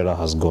 that Herrera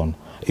has gone.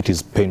 It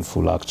is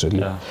painful, actually.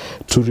 Yeah.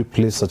 To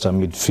replace such a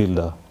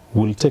midfielder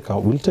will take a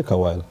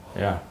while.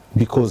 Yeah.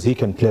 Because he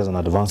can play as an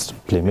advanced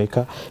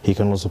playmaker, he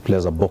can also play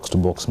as a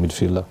box-to-box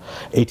midfielder.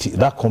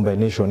 That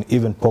combination,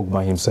 even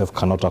Pogba himself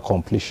cannot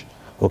accomplish.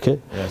 Okay?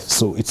 Yes.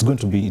 So it's going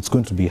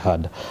to be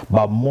hard.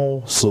 But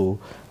more so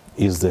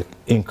is the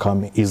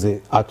income,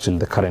 actually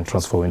the current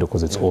transfer window,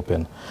 because it's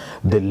open.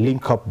 The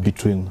link up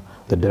between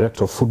the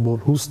director of football,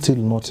 who's still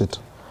not it.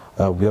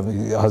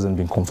 It hasn't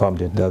been confirmed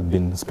yet. There have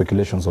been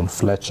speculations on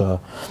Fletcher.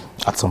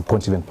 At some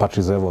point, even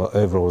Patrice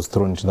Evra was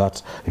thrown into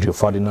that. Rio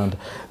Ferdinand.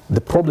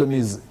 The problem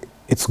is,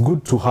 it's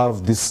good to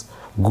have this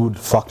good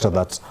factor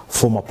that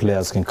former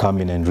players can come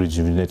in and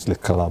rejuvenate the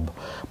club,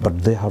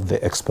 but they have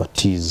the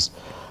expertise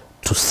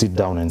to sit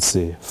down and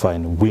say,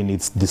 fine, we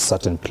need this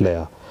certain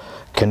player.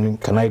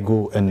 Can I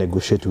go and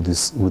negotiate with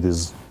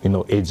his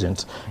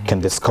agent? Can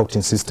the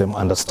scouting system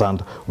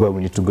understand where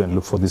we need to go and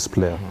look for this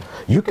player?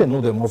 You can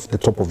know them off the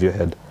top of your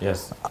head.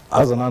 Yes.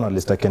 As an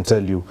analyst, I can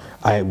tell you,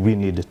 we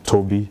need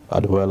Toby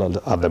at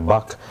the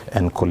back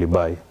and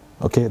Koulibaly.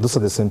 Okay, those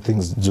are the same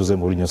things Jose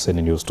Mourinho said,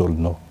 and he was told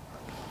no.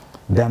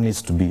 There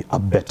needs to be a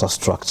better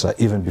structure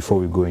even before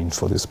we go in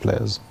for these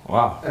players.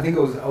 Wow. I think I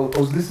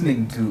was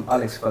listening to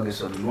Alex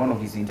Ferguson in one of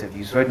his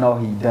interviews. Right now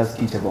he does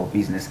teach about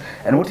business.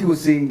 And what he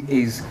was saying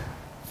is,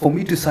 for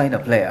me to sign a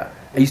player,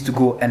 I used to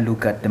go and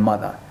look at the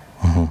mother.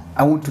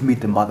 I want to meet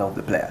the mother of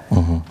the player.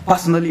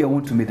 Personally, I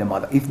want to meet the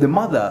mother. If the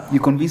mother, you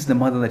convince the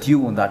mother that you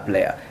want that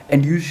player,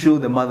 and you show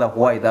the mother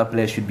why that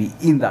player should be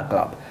in that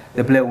club,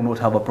 the player will not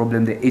have a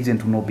problem, the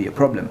agent will not be a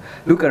problem.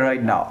 Look at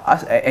right now,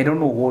 I don't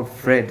know what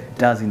Fred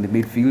does in the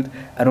midfield.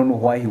 I don't know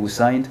why he was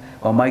signed,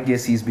 but my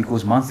guess is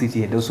because Man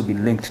City had also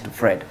been linked to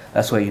Fred.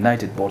 That's why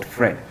United bought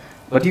Fred.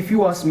 But if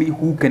you ask me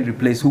who can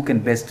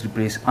best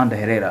replace under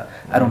Herrera,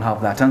 I don't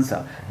have that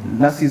answer.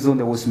 Last season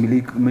there was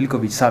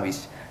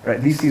Milinkovic-Savic. Right,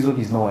 this season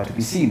he's nowhere to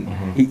be seen.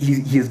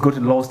 He has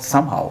gotten lost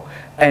somehow.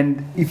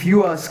 And if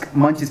you ask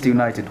Manchester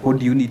United, what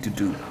do you need to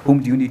do?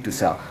 Whom do you need to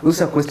sell? Those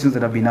are questions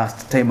that have been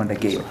asked time and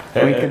again.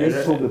 Can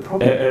they solve the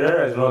problem?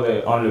 Herrera is not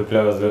the only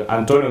player.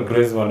 Antonio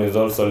Griezmann is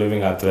also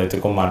leaving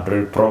Atletico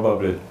Madrid,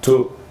 probably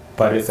to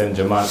Paris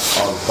Saint-Germain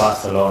or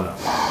Barcelona.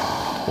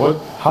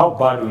 How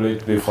bad will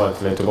it be for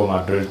Atletico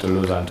Madrid to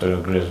lose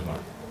Antonio Griezmann?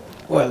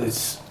 Well,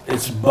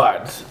 it's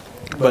bad,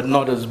 but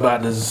not as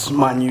bad as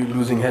Man U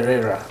losing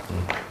Herrera.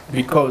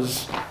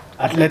 Because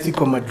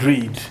Atletico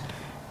Madrid,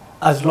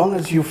 as long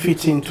as you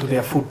fit into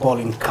their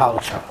footballing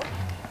culture,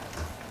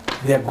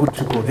 they're good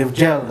to go. They've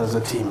gelled as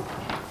a team.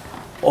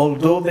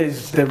 Although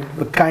there's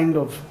the kind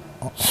of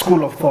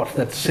school of thought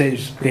that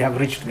says they have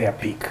reached their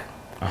peak.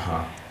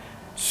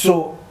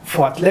 So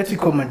for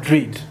Atletico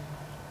Madrid,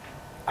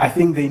 I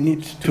think they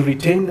need to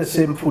retain the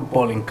same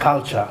footballing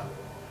culture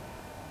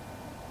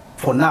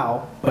for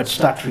now, but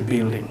start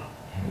rebuilding.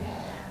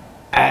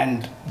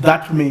 And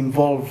that may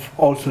involve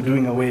also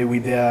doing away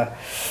with their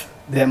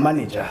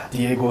manager,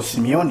 Diego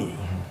Simeone.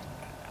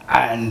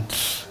 And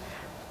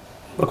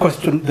the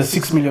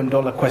 $6 million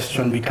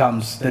question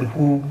becomes, then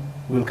who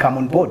will come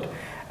on board?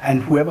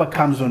 And whoever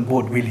comes on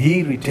board, will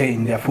he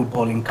retain their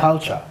footballing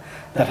culture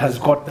that has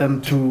got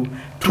them to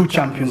 2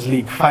 Champions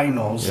League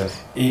finals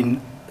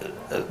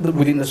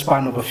within the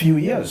span of a few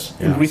years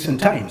in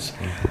recent times?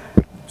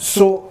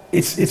 So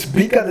it's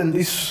bigger than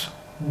this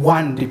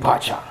one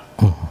departure.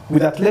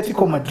 With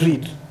Atletico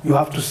Madrid, you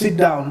have to sit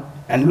down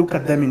and look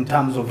at them in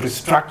terms of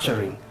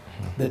restructuring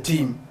the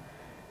team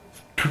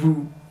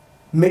to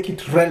make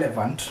it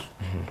relevant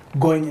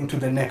going into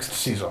the next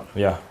season.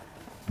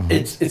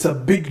 It's a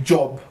big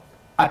job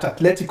at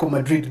Atletico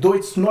Madrid, though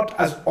it's not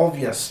as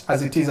obvious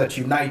as it is at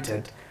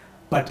United,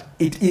 but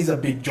it is a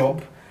big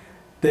job.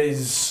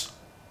 There's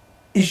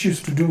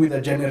issues to do with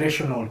a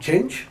generational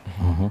change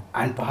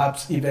and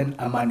perhaps even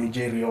a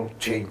managerial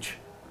change.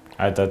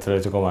 At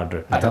Atletico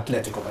Madrid. At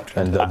Atletico Madrid.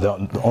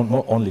 And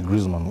not only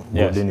Griezmann,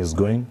 Godin is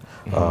going,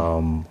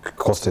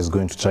 Costa is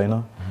going to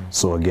China.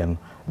 So again,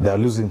 they are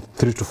losing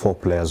 3 to 4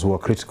 players who are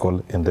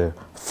critical in the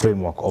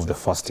framework of the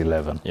first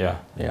 11. Yeah.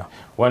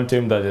 One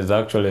team that is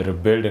actually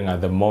rebuilding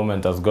at the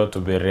moment has got to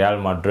be Real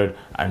Madrid,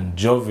 and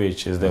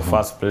Jovic is the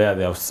first player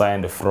they have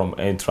signed from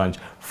Eintracht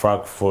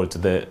Frankfurt,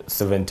 the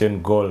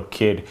 17-goal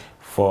kid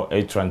for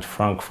Eintracht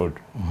Frankfurt.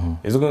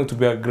 Is it going to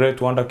be a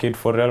great wonder kid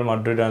for Real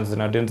Madrid and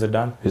Zinedine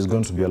Zidane? He's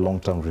going to be a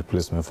long-term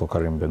replacement for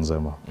Karim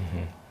Benzema.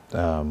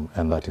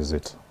 And that is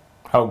it.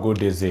 How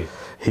good is he?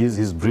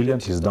 He's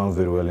brilliant. He's done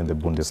very well in the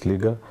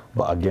Bundesliga.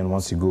 But again,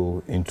 once you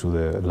go into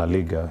the La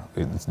Liga,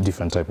 it's a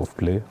different type of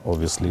play,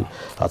 obviously.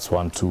 That's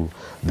 1, 2.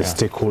 The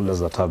stakeholders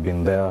that have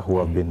been there, who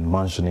have been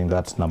mentioning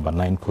that number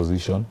 9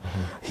 position,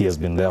 he has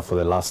been there for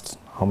the last,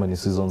 how many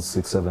seasons?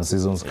 6, 7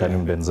 seasons,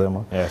 Karim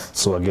Benzema. Yes.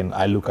 So again,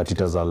 I look at it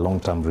as a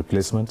long-term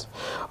replacement.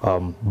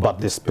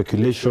 But the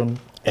speculation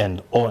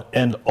and or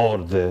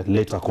the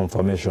later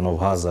confirmation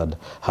of Hazard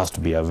has to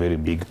be a very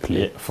big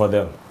play. For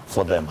them.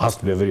 For them, has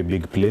to be a very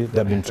big play.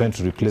 They've been trying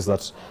to replace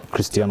that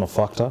Cristiano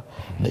factor.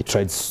 They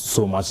tried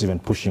so much, even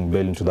pushing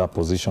Bale into that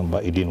position,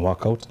 but it didn't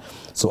work out.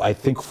 So I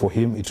think for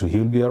him,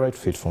 he'll be a right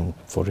fit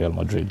for Real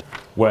Madrid.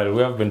 Well,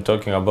 we have been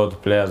talking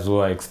about players who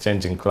are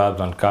exchanging clubs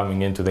and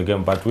coming into the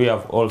game, but we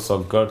have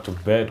also got to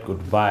bid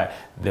goodbye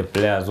the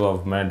players who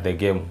have made the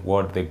game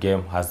what the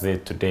game has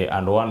it today.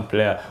 And one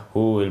player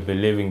who will be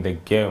leaving the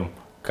game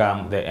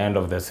come the end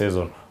of the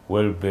season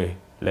will be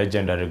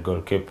legendary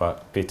goalkeeper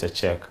Peter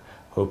Cech,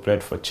 who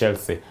played for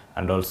Chelsea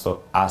and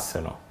also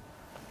Arsenal.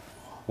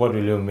 What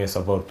will you miss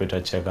about Peter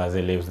Cech as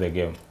he leaves the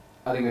game?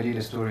 I think I did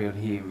a story on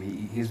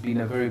him. He's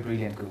been a very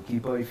brilliant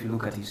goalkeeper. If you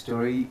look at his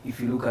story, if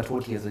you look at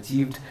what he has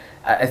achieved,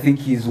 I think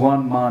he's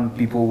one man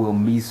people will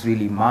miss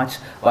really much.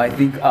 But I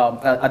think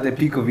at the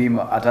peak of him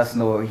at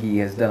Arsenal, he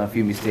has done a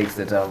few mistakes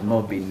that have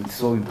not been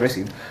so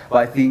impressive. But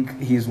I think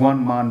he's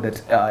one man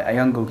that a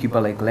young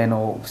goalkeeper like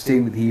Leno,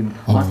 staying with him,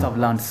 must have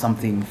learned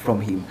something from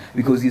him.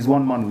 Because he's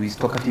one man who is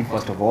talkative,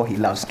 first of all. He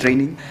loves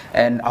training.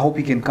 And I hope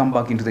he can come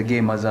back into the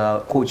game as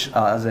a coach,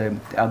 as a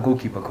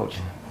goalkeeper coach.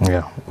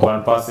 Yeah.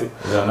 Van Persie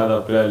is another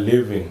player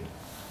leaving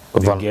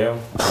the game.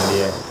 And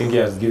I think he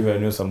has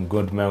given you some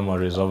good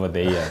memories over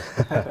the years.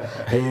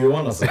 He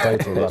won us a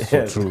title, that's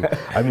so true.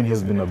 I mean,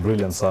 he's been a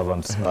brilliant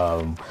servant.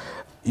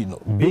 You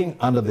know, being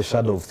under the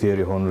shadow of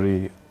Thierry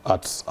Henry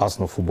at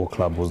Arsenal Football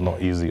Club was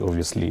not easy,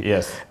 obviously.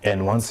 Yes.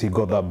 And once he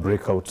got that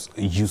breakout,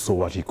 you saw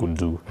what he could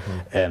do.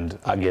 And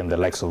again, the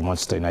likes of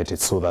Manchester United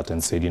saw that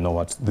and said, you know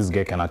what, this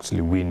guy can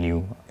actually win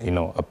you,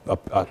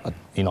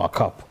 a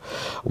cup.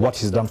 What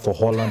he's done for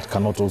Holland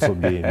cannot also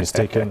be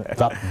mistaken.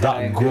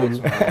 That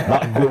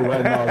goal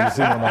right now you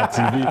see on our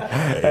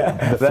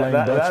TV, the Flying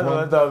Dutchman. That's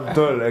what I'm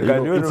told.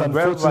 Can you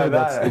remember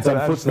that? It's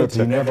unfortunate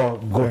he never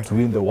got to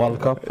win the World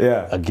Cup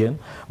again.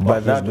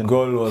 But that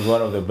goal was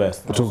one of the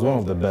best. It was one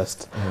of the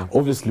best.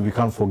 Obviously, we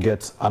can't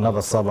forget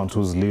another servant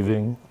who's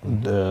leaving,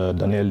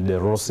 Daniel De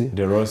Rossi.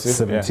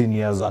 17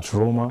 years at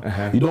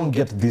Roma. You don't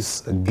get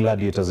these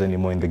gladiators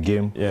anymore in the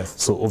game. Yes.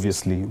 So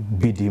obviously,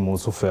 bid him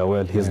also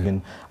farewell. He has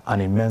been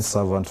an immense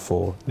servant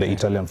for the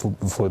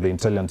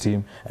Italian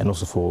team and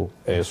also for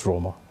AS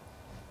Roma.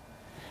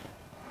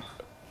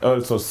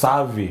 Also,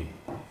 Xavi.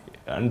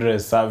 Andre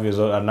Xavi is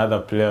another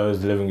player who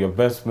is leaving. Your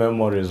best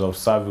memories of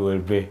Xavi will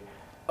be?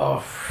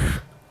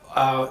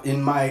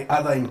 In my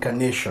other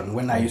incarnation,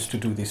 when I used to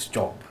do this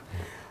job,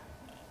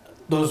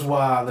 those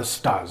were the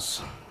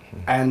stars.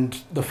 And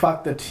the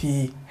fact that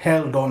he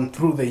held on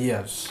through the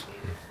years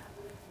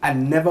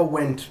and never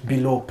went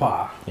below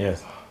par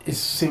is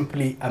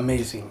simply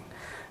amazing.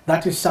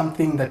 That is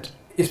something that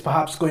is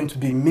perhaps going to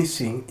be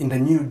missing in the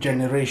new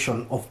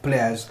generation of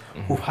players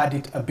who've had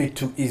it a bit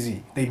too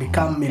easy. They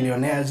become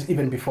millionaires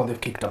even before they've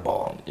kicked a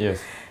ball.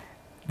 Yes.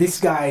 This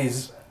guy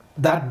is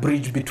that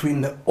bridge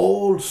between the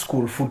old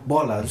school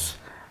footballers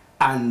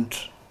and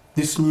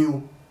this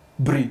new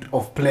breed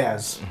of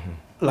players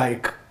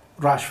like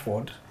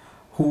Rashford,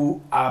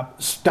 who are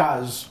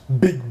stars,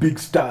 big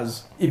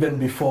stars, even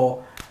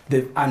before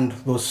they've earned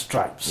those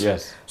stripes.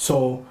 Yes.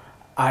 So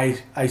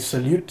I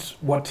salute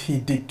what he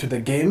did to the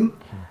game,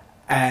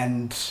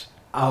 and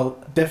I'll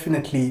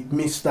definitely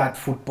miss that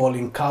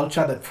footballing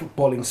culture, that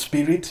footballing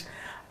spirit,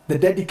 the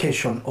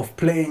dedication of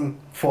playing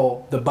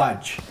for the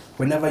badge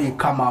whenever you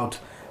come out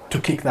to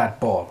kick that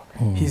ball.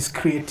 His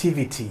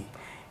creativity,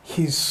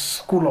 his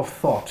school of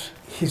thought,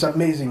 he's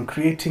amazing,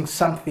 creating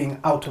something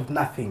out of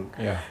nothing.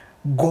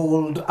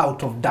 Gold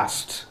out of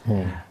dust,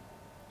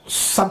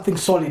 something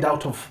solid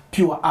out of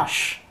pure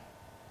ash.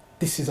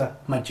 This is a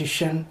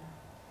magician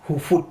who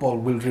football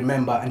will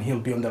remember, and he'll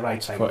be on the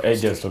right side for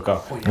ages to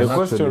come. The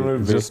question will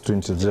be, just to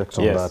interject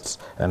on that,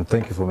 and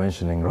thank you for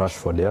mentioning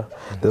Rashford.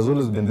 There's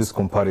always been this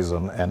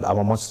comparison, and I'm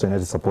a Manchester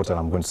United supporter, and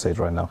I'm going to say it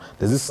right now.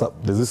 There's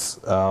this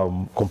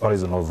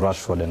comparison of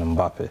Rashford and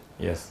Mbappe.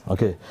 Yes.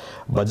 Okay,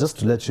 but just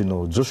to let you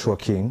know, Joshua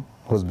King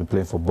who's been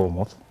playing for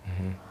Bournemouth,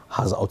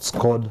 has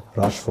outscored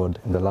Rashford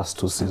in the last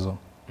 2 seasons.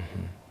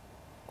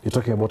 You're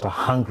talking about a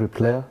hungry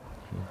player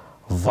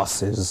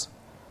versus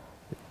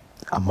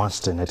a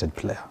Manchester United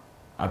player.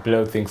 A player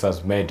who thinks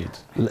has made it.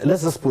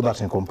 Let's just put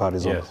that in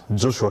comparison. Yes.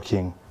 Joshua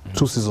King,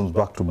 2 seasons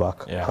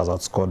back-to-back, has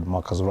outscored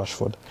Marcus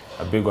Rashford.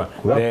 A big one.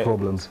 We have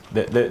problems.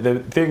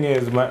 The thing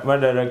is, my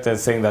director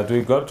is saying that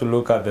we got to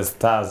look at the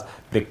stars,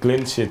 the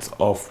clean sheets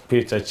of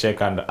Peter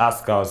Cech, and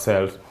ask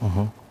ourselves,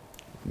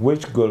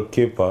 which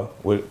goalkeeper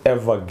will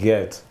ever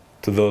get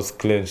to those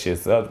clean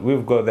sheets?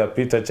 We've got there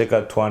Peter Cech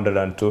at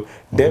 202,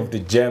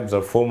 David James,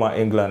 a former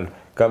England,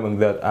 coming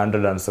there at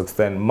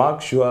 116.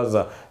 Mark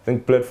Schwarzer, I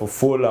think, played for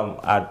Fulham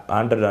at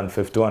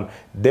 151.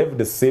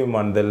 David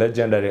Seaman, the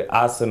legendary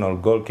Arsenal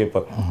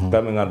goalkeeper,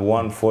 coming at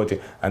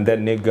 140. And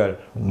then Nigel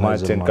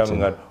Martin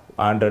coming at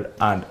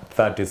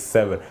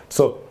 137.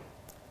 So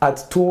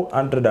at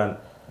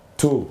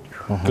 202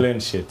 clean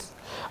sheets,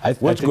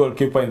 which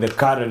goalkeeper in the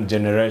current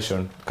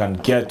generation can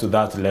get to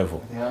that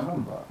level?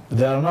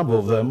 There are a number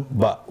of them,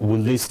 but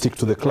will they stick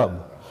to the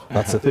club?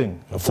 That's the thing.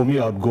 For me,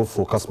 I'd go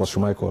for Kasper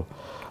Schmeichel.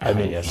 I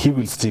mean, he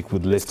will stick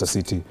with Leicester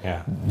City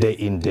day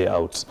in, day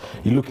out.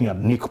 You're looking at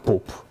Nick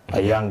Pope,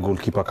 a young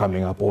goalkeeper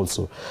coming up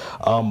also.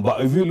 But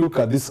if you look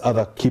at these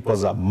other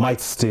keepers that might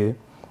stay,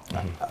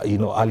 you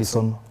know,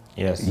 Alisson,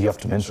 you have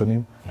to mention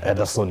him.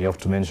 Ederson, you have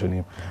to mention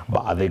him.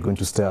 But are they going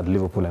to stay at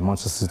Liverpool and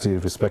Manchester City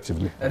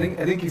respectively? I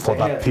think if for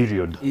that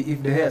period.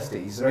 If De Gea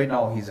stays, right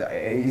now he's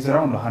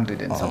around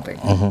 100 and something.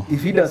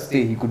 If he does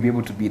stay, he could be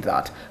able to beat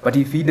that. But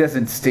if he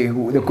doesn't stay,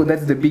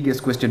 that's the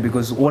biggest question,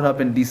 because what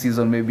happened this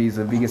season maybe is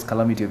the biggest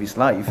calamity of his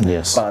life.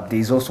 Yes. But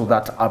there's also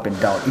that up and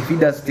down. If he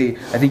does stay,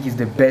 I think he's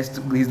the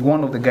best. He's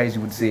one of the guys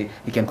you would say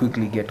he can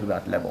quickly get to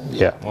that level.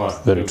 Yeah,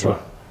 very true.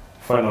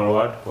 Final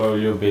word, where will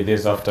you be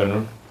this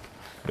afternoon?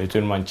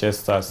 Between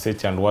Manchester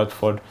City and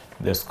Watford,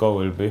 the score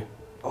will be?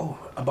 Oh,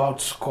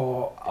 about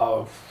score,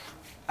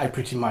 I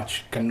pretty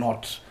much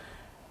cannot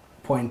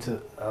point.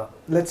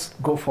 Let's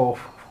go for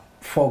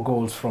 4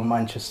 goals from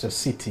Manchester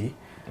City,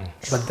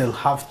 but they'll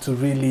have to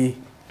really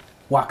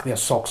work their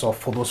socks off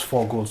for those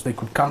 4 goals. They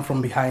could come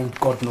from behind,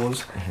 God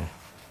knows,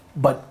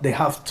 but they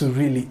have to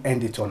really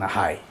end it on a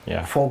high.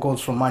 4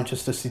 goals from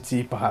Manchester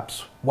City,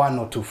 perhaps 1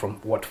 or 2 from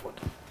Watford.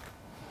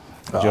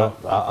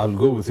 I'll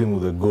go with him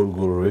with a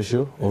goal-goal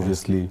ratio.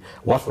 Obviously,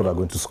 Watford are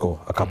going to score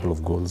a couple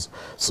of goals.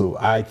 So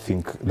I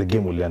think the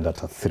game will end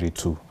at a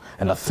 3-2.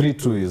 And a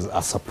 3-2 is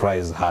a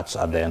surprise hatch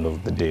at the end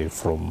of the day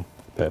from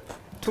Pep.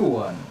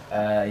 2-1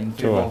 in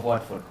favor of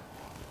Watford.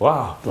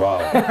 Wow.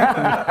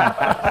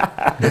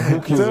 The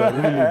bookies are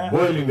really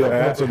boiling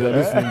their pots when they're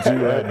listening to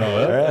you right now.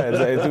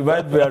 It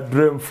might be a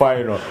dream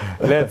final.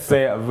 Let's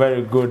say a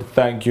very good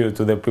thank you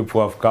to the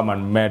people who have come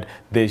and made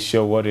this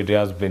show what it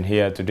has been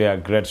here today. A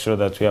great show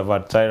that we have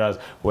had. Tyrus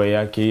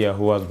Wayaki here,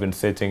 who has been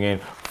sitting in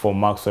for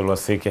Maxwell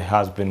Wasike,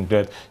 has been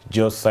great.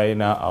 Joe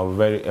Saina, a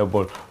very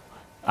able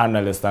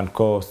analyst and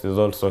co-host, is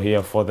also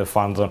here for the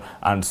fan zone,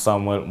 and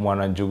Samuel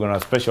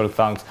Mwananjuguna. Special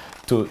thanks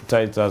to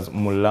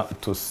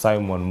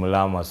Simon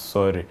Mulama,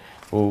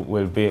 who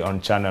will be on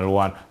Channel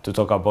 1 to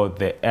talk about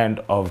the end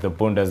of the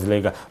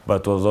Bundesliga,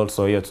 but was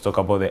also here to talk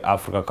about the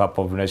Africa Cup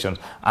of Nations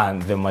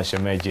and the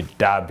Mashemeji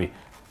Derby.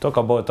 Talk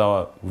about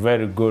our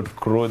very good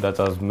crew that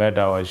has made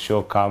our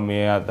show come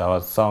here, our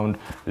sound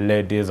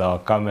ladies, our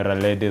camera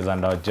ladies,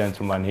 and our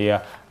gentlemen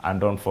here. And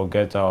don't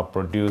forget our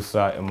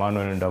producer,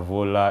 Emmanuel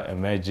Ndavula,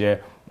 Emeje,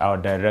 our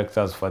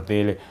directors,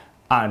 Fadili,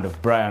 and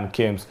Brian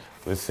Kims.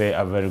 We say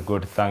a very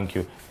good thank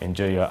you.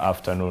 Enjoy your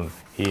afternoon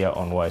here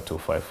on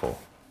Y254.